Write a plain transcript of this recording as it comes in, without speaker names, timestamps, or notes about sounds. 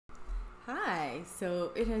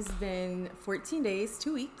So it has been 14 days,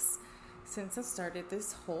 2 weeks since I started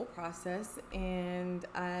this whole process, and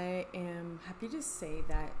I am happy to say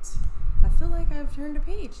that I feel like I've turned a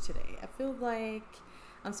page today. I feel like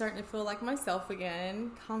I'm starting to feel like myself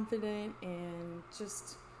again, confident and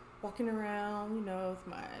just walking around, with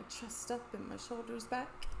my chest up and my shoulders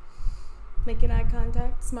back, making eye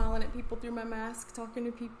contact, smiling at people through my mask, talking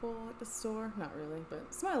to people at the store. Not really,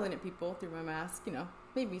 but smiling at people through my mask,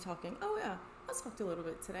 maybe talking. Oh yeah, I talked a little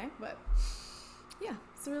bit today, but yeah,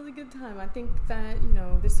 it's a really good time. I think that,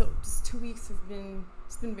 this 2 weeks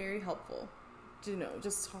it's been very helpful,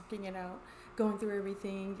 just talking it out, going through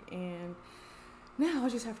everything, and now I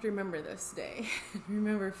just have to remember this day,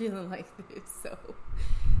 remember feeling like this, so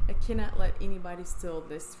I cannot let anybody steal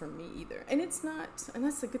this from me either. And it's not, and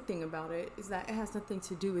that's the good thing about it, is that it has nothing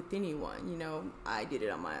to do with anyone. I did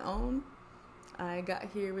it on my own. I got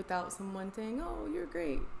here without someone saying, oh, you're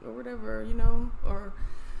great, or whatever, or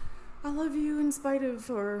I love you in spite of,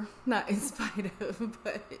 or not in spite of,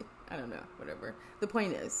 but I don't know, whatever. The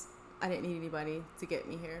point is, I didn't need anybody to get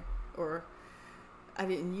me here, or I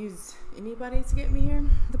didn't use anybody to get me here.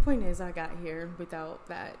 The point is, I got here without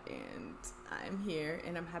that, and I'm here,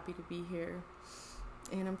 and I'm happy to be here,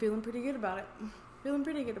 and I'm feeling pretty good about it.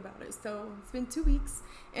 So it's been 2 weeks,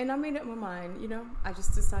 and I made up my mind. I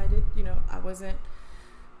just decided, I wasn't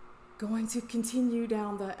going to continue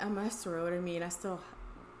down the MS road. I mean, I still,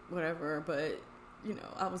 whatever, but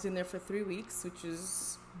I was in there for 3 weeks, which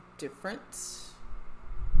is different,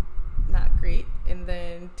 not great, and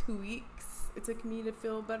then 2 weeks it took me to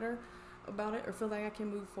feel better about it, or feel like I can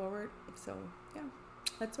move forward. So yeah,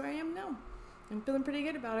 that's where I am now. I'm feeling pretty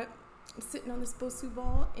good about it. I'm sitting on this Bosu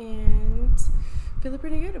ball and feeling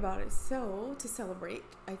pretty good about it. So to celebrate,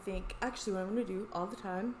 I think actually what I'm going to do all the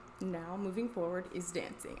time now moving forward is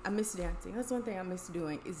dancing. I miss dancing. That's one thing I miss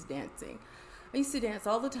doing, is dancing. I used to dance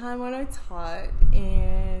all the time when I taught,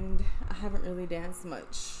 and I haven't really danced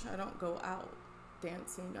much. I don't go out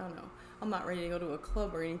dancing. I don't know. I'm not ready to go to a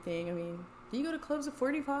club or anything. I mean, do you go to clubs at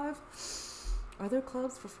 45? Are there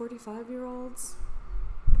clubs for 45-year-olds?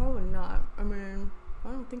 Probably not. I mean,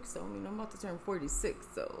 I don't think so. I mean, I'm about to turn 46,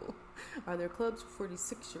 so are there clubs for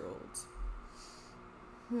 46-year-olds?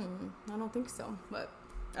 I don't think so, but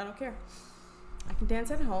I don't care. I can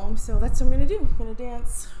dance at home, so that's what I'm going to do. I'm going to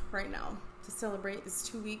dance right now to celebrate this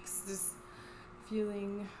 2 weeks, just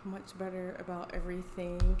feeling much better about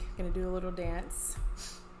everything. Going to do a little dance.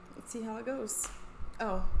 Let's see how it goes.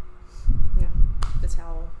 Oh, yeah, the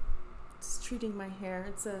towel. Just treating my hair.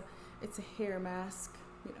 It's a hair mask.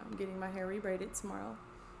 I'm getting my hair rebraided tomorrow,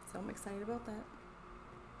 so I'm excited about that.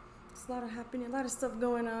 There's a lot of happening, a lot of stuff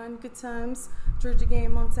going on. Good times. Georgia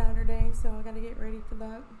game on Saturday, so I got to get ready for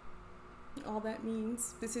that. All that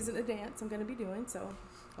means. This isn't a dance I'm going to be doing, so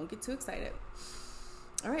don't get too excited.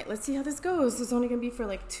 All right, let's see how this goes. It's only going to be for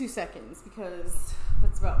like 2 seconds, because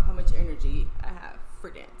that's about how much energy I have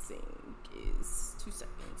for dancing, is 2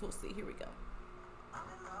 seconds. We'll see. Here we go.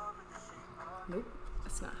 Nope,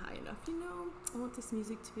 that's not high enough. I want this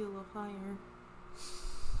music to be a little higher.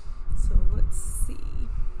 So let's see.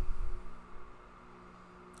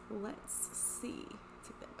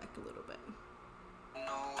 Take that back a little bit. No,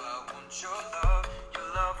 I want your love. Your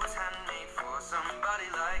love was handmade for somebody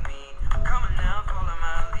like me. Come on now, follow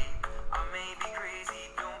my lead. I may be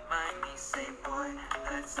crazy, don't mind me. Say, boy,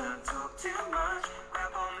 let's not talk too much.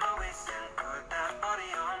 Grab on my waist and put that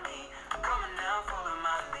body on me. Come on now, follow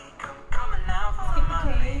my lead. Come on now, follow my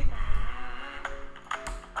lead.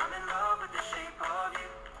 I'm in love with the shape of you.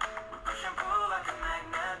 We push and pull like a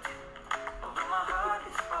magnet do. Although my heart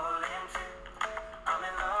is falling too. I'm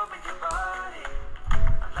in love with your body.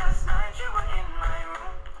 Last night you were in my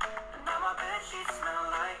room, and now my bed sheets smell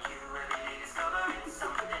like you. Every day discovering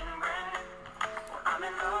something brand new. Well, I'm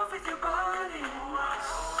in love with your body.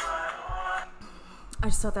 I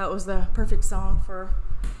just thought that was the perfect song for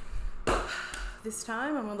this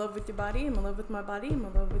time. I'm in love with your body. I'm in love with my body. I'm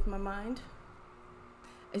in love with my mind.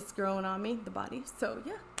 It's growing on me, the body. So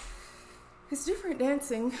yeah, it's different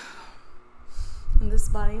dancing in this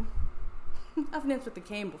body. I've danced with the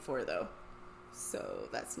cane before though, so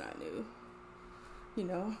that's not new,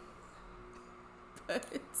 but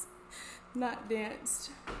not danced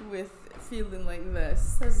with feeling like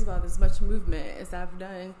this. That's about as much movement as I've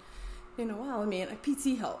done in a while. I mean, a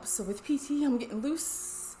PT helps. So with PT, I'm getting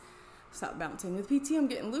loose. Stop bouncing. With PT, I'm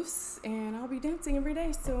getting loose, and I'll be dancing every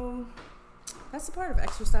day. So that's a part of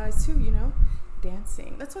exercise too,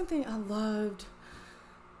 dancing. That's one thing I loved.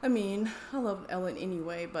 I mean, I love Ellen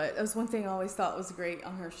anyway, but that was one thing I always thought was great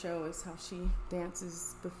on her show, is how she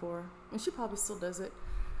dances before. And she probably still does it.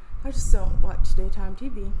 I just don't watch daytime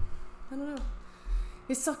TV. I don't know.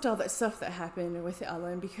 it sucked all that stuff that happened with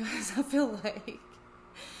Ellen, because I feel like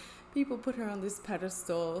people put her on this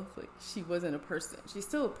pedestal like she wasn't a person. She's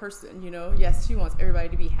still a person, you know. Yes, she wants everybody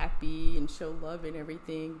to be happy and show love and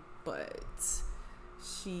everything, but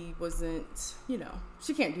she wasn't, you know,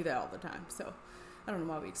 she can't do that all the time. So I don't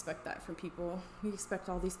know why we expect that from people. We expect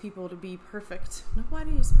all these people to be perfect.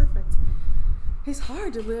 Nobody is perfect. It's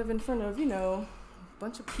hard to live in front of, you know, a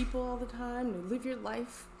bunch of people all the time, to live your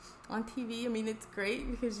life on TV. I mean, it's great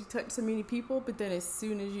because you touch so many people, but then as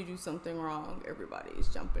soon as you do something wrong, everybody is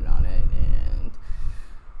jumping on it, and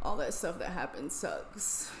all that stuff that happens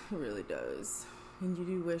sucks. It really does. And you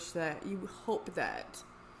do wish that, you hope that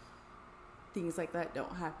things like that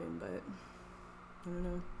don't happen, but I don't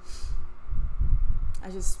know. I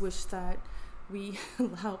just wish that we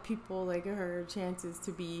allow people like her chances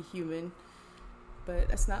to be human. But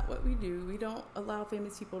that's not what we do. We don't allow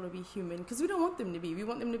famous people to be human because we don't want them to be. We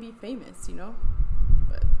want them to be famous, you know?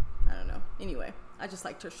 But I don't know. Anyway, I just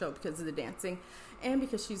liked her show because of the dancing and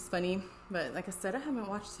because she's funny. But like I said, I haven't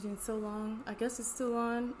watched it in so long. I guess it's still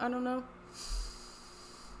on. I don't know.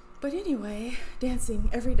 But anyway, dancing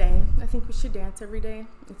every day. I think we should dance every day.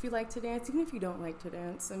 If you like to dance, even if you don't like to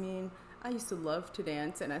dance. I mean, I used to love to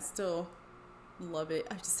dance and I still love it.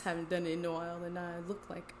 I just haven't done it in a while and I look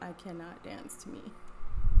like I cannot dance to me.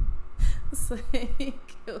 It's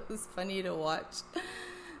like, it was funny to watch.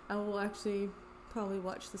 I will actually probably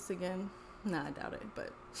watch this again. Nah, I doubt it,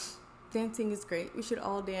 but dancing is great. We should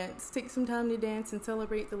all dance. Take some time to dance and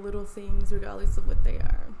celebrate the little things regardless of what they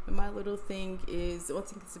are. And my little thing is, well, I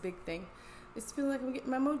think it's a big thing, is feeling like I'm getting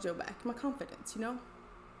my mojo back, my confidence, you know?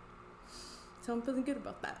 So I'm feeling good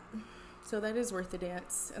about that. So that is worth a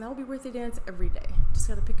dance, and I'll be worth a dance every day. Just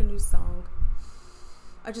gotta pick a new song.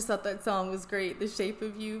 I just thought that song was great, The Shape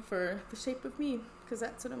of You for The Shape of Me, because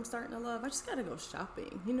that's what I'm starting to love. I just gotta go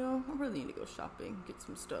shopping, you know? I really need to go shopping, get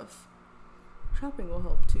some stuff. Shopping will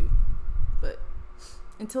help too. But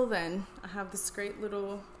until then, I have this great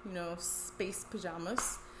little, you know, space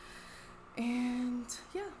pajamas. And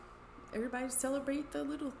yeah, everybody celebrate the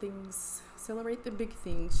little things. Celebrate the big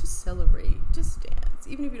things. Just celebrate. Just dance.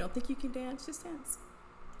 Even if you don't think you can dance, just dance.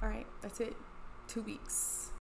 All right, that's it. 2 weeks.